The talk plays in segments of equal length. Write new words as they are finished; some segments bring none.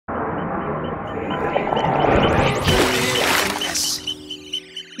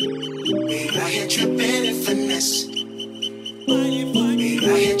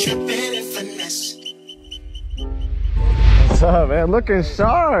What's up, man? Looking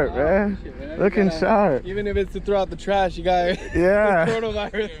sharp, man. Looking sharp. Even if it's to throw out the trash, you got yeah.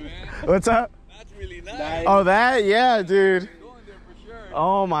 coronavirus. What's up? That's really nice. Oh, that? Yeah, dude.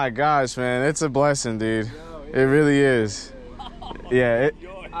 Oh my gosh, man. It's a blessing, dude. It really is. Yeah,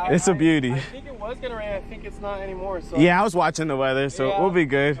 it's a beauty. I think it was gonna rain. I think it's not anymore. So. Yeah, I was watching the weather, so yeah, we'll be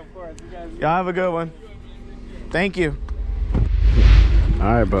good. Of course. Y'all have a good one. Thank you.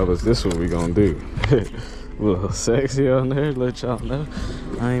 All right, Bubba's, this is what we gonna do. A little sexy on there, let y'all know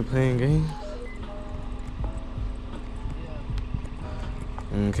I ain't playing games.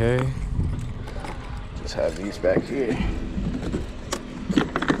 Okay. Just have these back here.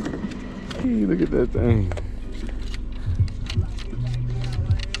 Hey, look at that thing.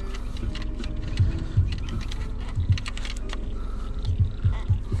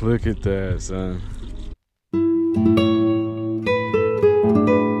 Look at that, son.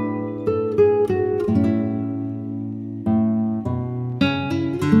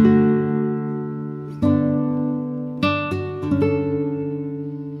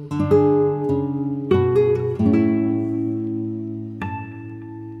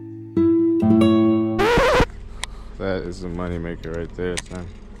 That is the money maker right there, son.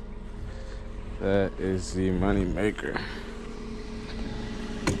 That is the money maker.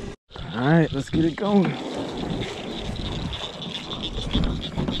 All right, let's get it going.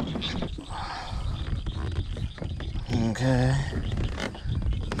 Okay.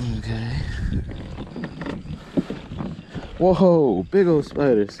 Okay. Whoa, big old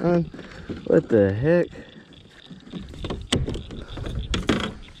spider, son. What the heck?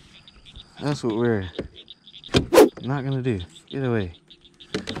 That's what we're not gonna do. Get away.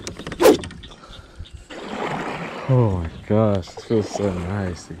 Oh my gosh, it feels so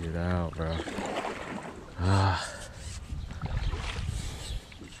nice to get out, bro. Ah.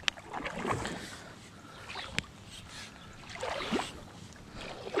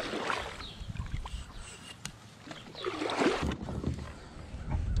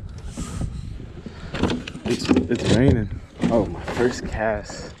 It's raining. Oh, my first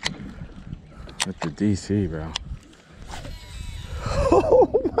cast with the DC, bro.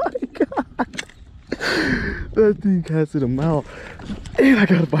 Oh my god. That thing casted a mile. And I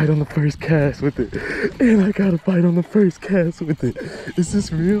got a bite on the first cast with it. And I got a bite on the first cast with it. Is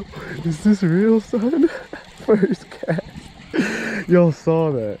this real? Is this real, son? First cast. Y'all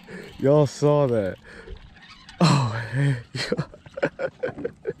saw that. Y'all saw that. Oh, heck.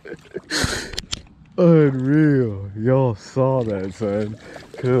 Unreal. Y'all saw that, son.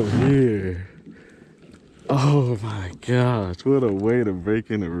 Come here. Oh my gosh. What a way to break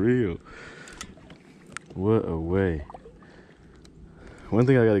in a reel. What a way. One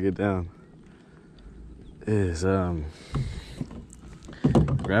thing I gotta get down is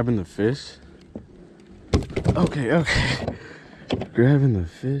grabbing the fish. Okay. Grabbing the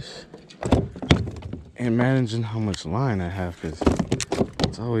fish and managing how much line I have, because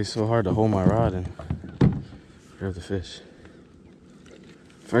it's always so hard to hold my rod and grab the fish.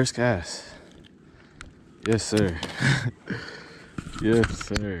 First cast. Yes, sir. Yes,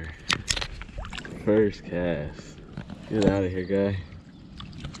 sir. First cast. Get out of here, guy.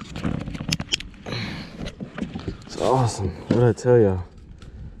 It's awesome. What did I tell y'all?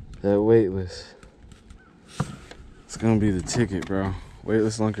 That weightless. It's gonna be the ticket, bro.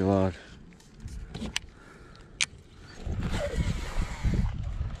 Weightless lunker log.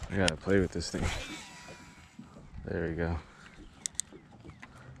 I gotta play with this thing. There we go.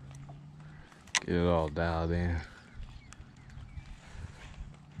 Get it all dialed in.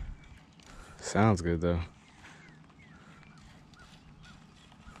 Sounds good though.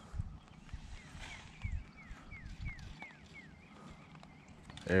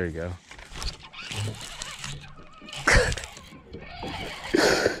 There we go.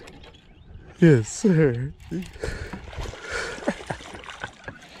 Yes, sir.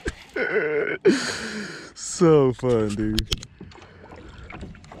 So fun, dude.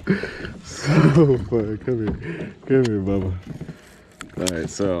 So fun. Come here, Bubba. Alright,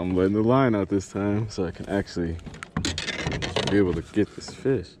 so I'm letting the line out this time so I can actually be able to get this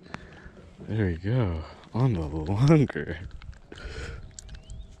fish. There we go. On the lunker.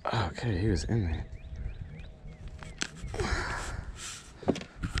 Okay, he was in there.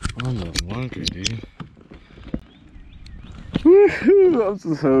 On the lunker, dude. Woo-hoo, I'm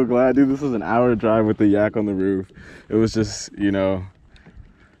so glad, dude. This was an hour drive with the yak on the roof. It was just, you know,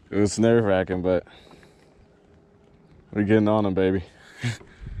 it was nerve-wracking, but we're getting on them, baby.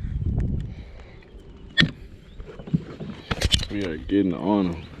 We are getting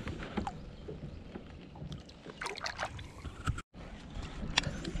on them.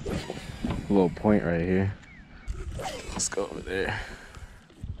 A little point right here. Let's go over there.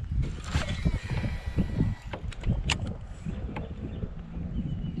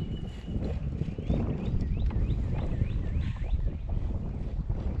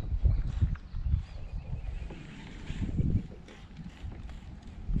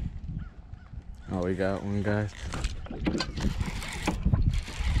 Oh, we got one, guys.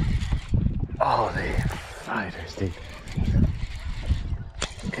 Oh, they fighters, dude.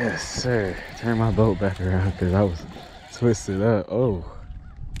 Yes, sir. Turn my boat back around because I was twisted up. Oh.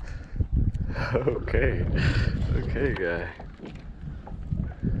 Okay. Okay, guy.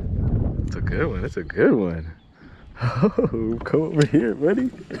 It's a good one. It's a good one. Oh, come over here, buddy.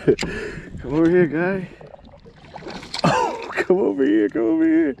 Come over here, guy. Oh, come over here. Come over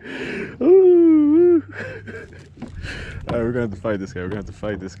here. Ooh. All right, we're gonna have to fight this guy. We're gonna have to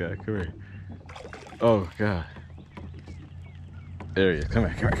fight this guy. Come here. Oh, God. There he is. Come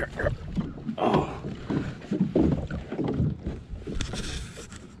here. Come here. Come here. Oh.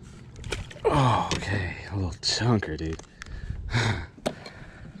 Oh, okay. A little chunker, dude. A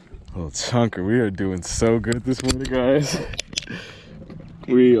little chunker. We are doing so good this morning, guys.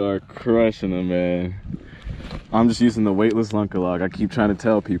 We are crushing them, man. I'm just using the weightless lunker log. I keep trying to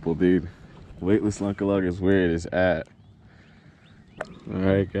tell people, dude. Weightless lunker log is where it is at. All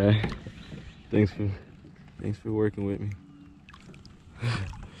right, guy. Thanks for working with me.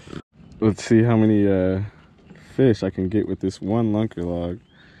 Let's see how many fish I can get with this one lunker log.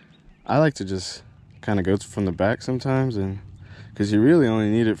 I like to just kind of go from the back sometimes, and because you really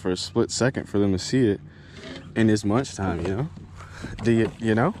only need it for a split second for them to see it in this munch time, you know?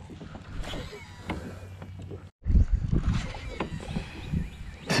 You know?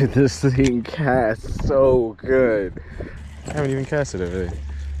 Dude, this thing casts so good. I haven't even cast it over there.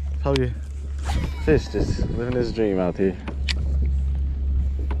 Probably a fish just living his dream out here.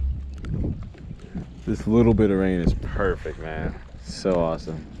 This little bit of rain is perfect, man. So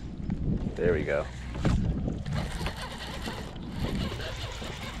awesome. There we go.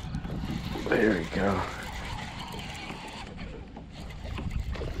 There we go.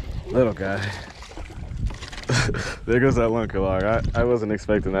 Little guy. There goes that lunker log. I wasn't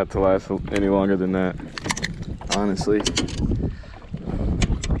expecting that to last any longer than that, honestly.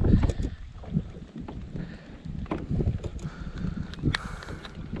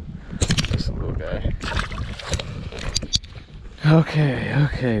 Just a little guy.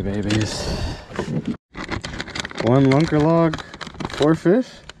 Okay, babies. One lunker log, 4 fish?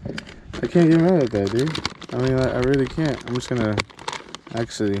 I can't get mad at that, dude. I mean, I really can't. I'm just gonna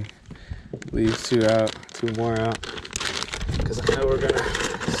actually leave 2 more out, because I know we're gonna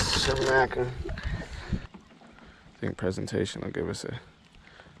smack them. I think presentation will give us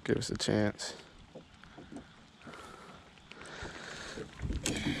a chance.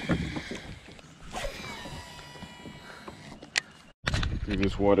 Dude,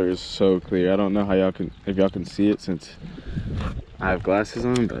 this water is so clear. I don't know how if y'all can see it since I have glasses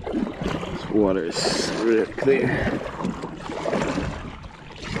on, but this water is really clear.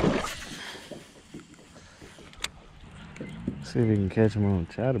 See if we can catch them on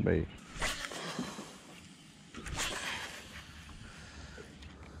chatterbait.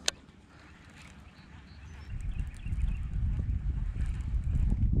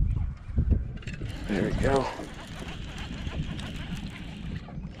 There we go.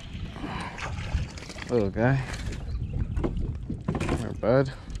 Little guy. Come here,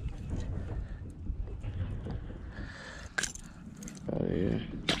 bud. Out of here.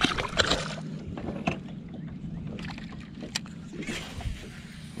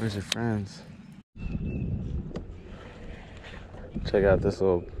 Where's your friends? Check out this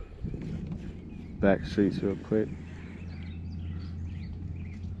little back streets real quick.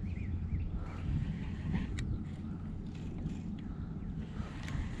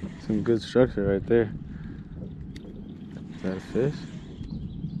 Some good structure right there. Is that a fish?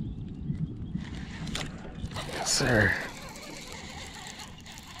 Yes, sir.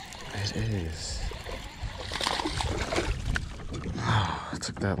 It is. Oh, I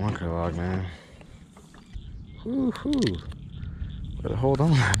took that lunker log, man. Woo-hoo. Better hold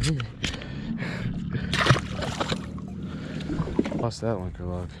on. Lost that lunker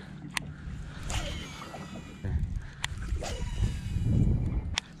log.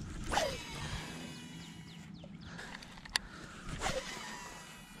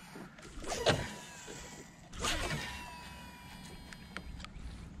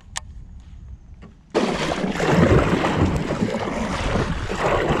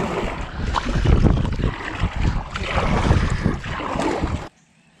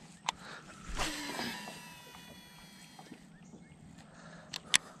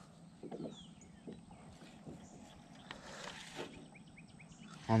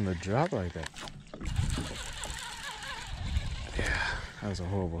 on the drop like that. Yeah, that was a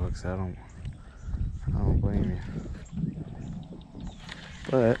horrible hook, so I don't blame you.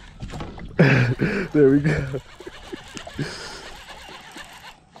 But there we go.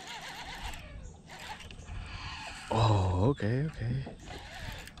 Oh, okay.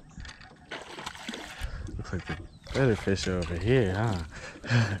 Looks like the better fish over here, huh?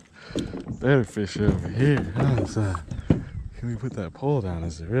 Better fish over here, huh? So, can we put that pole down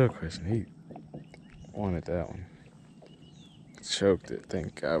is the real question. He wanted that one. Choked it.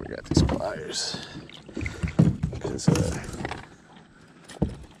 Thank God we got these pliers. Because,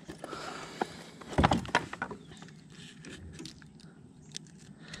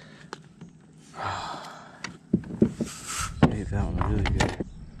 made that one really good.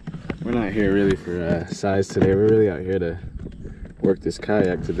 We're not here really for size today. We're really out here to work this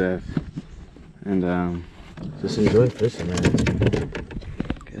kayak to death and just enjoy fishing, man.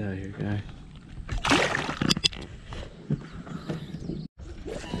 Get out of here, guy.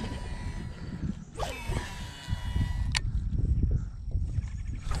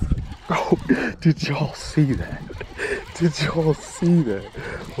 Oh, did y'all see that? Did y'all see that?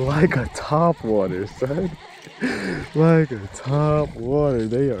 Like a top water, son. Like a top water.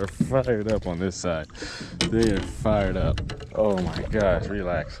 They are fired up on this side. They are fired up. Oh my gosh,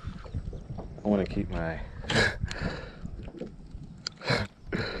 relax. I want to keep my...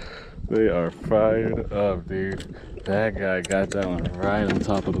 They are fired up, dude. That guy got that one right on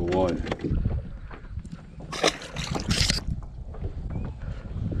top of the water.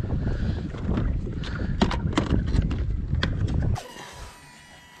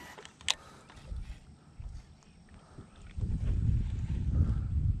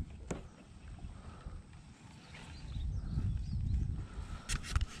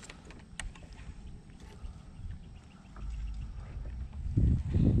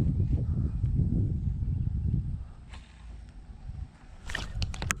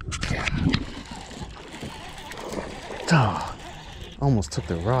 Oh, almost took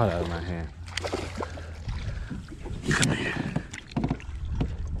the rod out of my hand. Come here.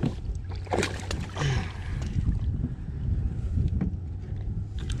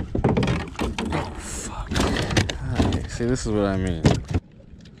 Oh, fuck. Okay, see, this is what I mean. Put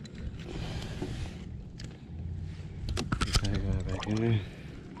that guy back in there.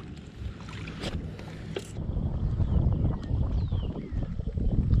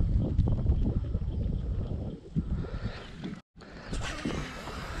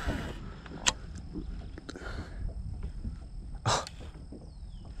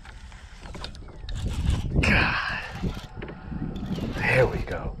 There we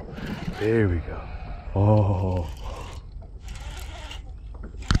go. There we go. Oh.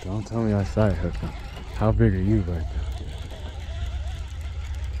 Don't tell me I side hooked him. How big are you right now?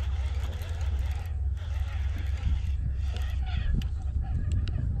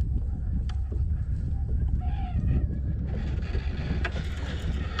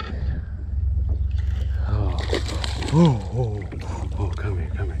 Oh, come here.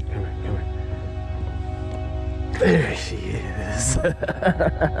 There she is.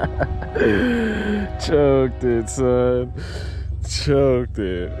 Choked it, son. Choked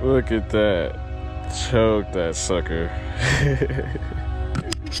it. Look at that. Choked that sucker.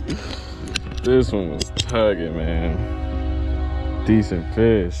 This one was tugging, man. Decent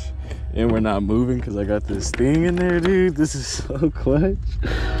fish. And we're not moving because I got this thing in there, dude. This is so clutch.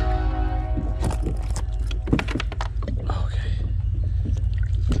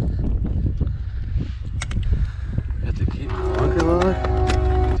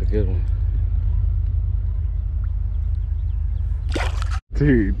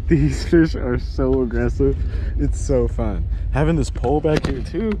 Dude, these fish are so aggressive. It's so fun. Having this pole back here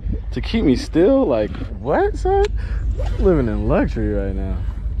too to keep me still, like, what, son? I'm living in luxury right now.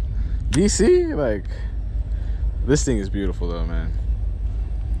 DC, like, this thing is beautiful though, man.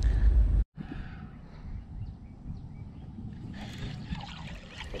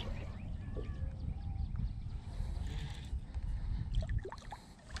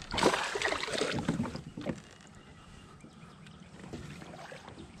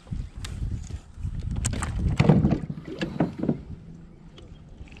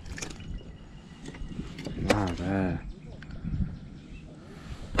 Not bad.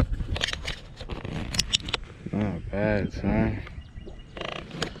 Not bad, son.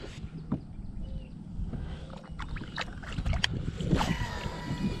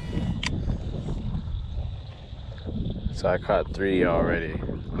 So I caught 3 already,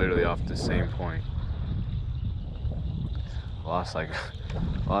 literally off the same point. Lost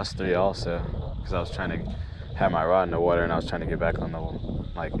 3 also, because I was trying to had my rod in the water and I was trying to get back on the,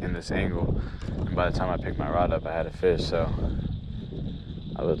 like in this angle. And by the time I picked my rod up, I had a fish, so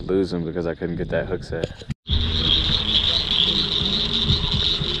I would lose him because I couldn't get that hook set.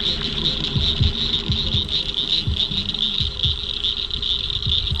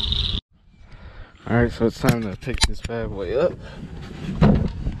 All right, so it's time to pick this bad boy up.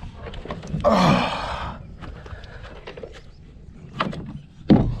 Oh.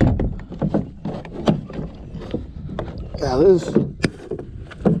 Now this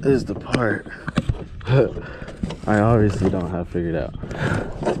is the part I obviously don't have figured out.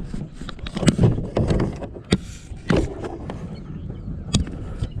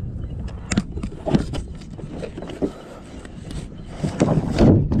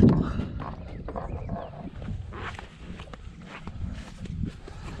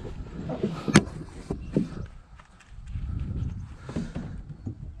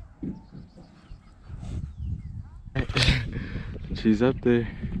 She's up there.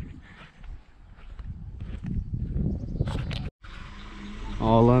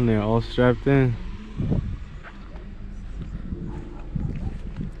 All on there, all strapped in.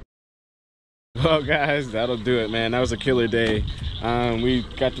 Well guys, that'll do it, man. That was a killer day. We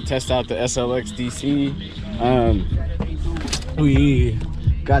got to test out the SLX DC. We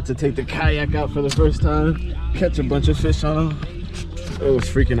got to take the kayak out for the first time, catch a bunch of fish on them. It was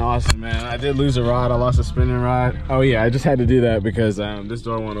freaking awesome, man. I did lose a rod. I lost a spinning rod. Oh yeah, I just had to do that because this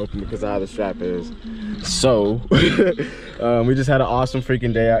door won't open because of how the strap is. So we just had an awesome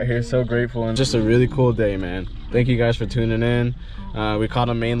freaking day out here. So grateful, and just a really cool day, man. Thank you guys for tuning in. We caught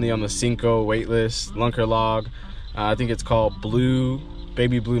them mainly on the Cinco waitlist lunker log. I think it's called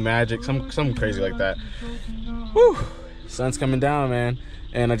Baby Blue Magic, something crazy like that. Whew. Sun's coming down, man.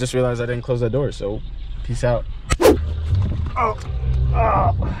 And I just realized I didn't close that door, so peace out. Oh.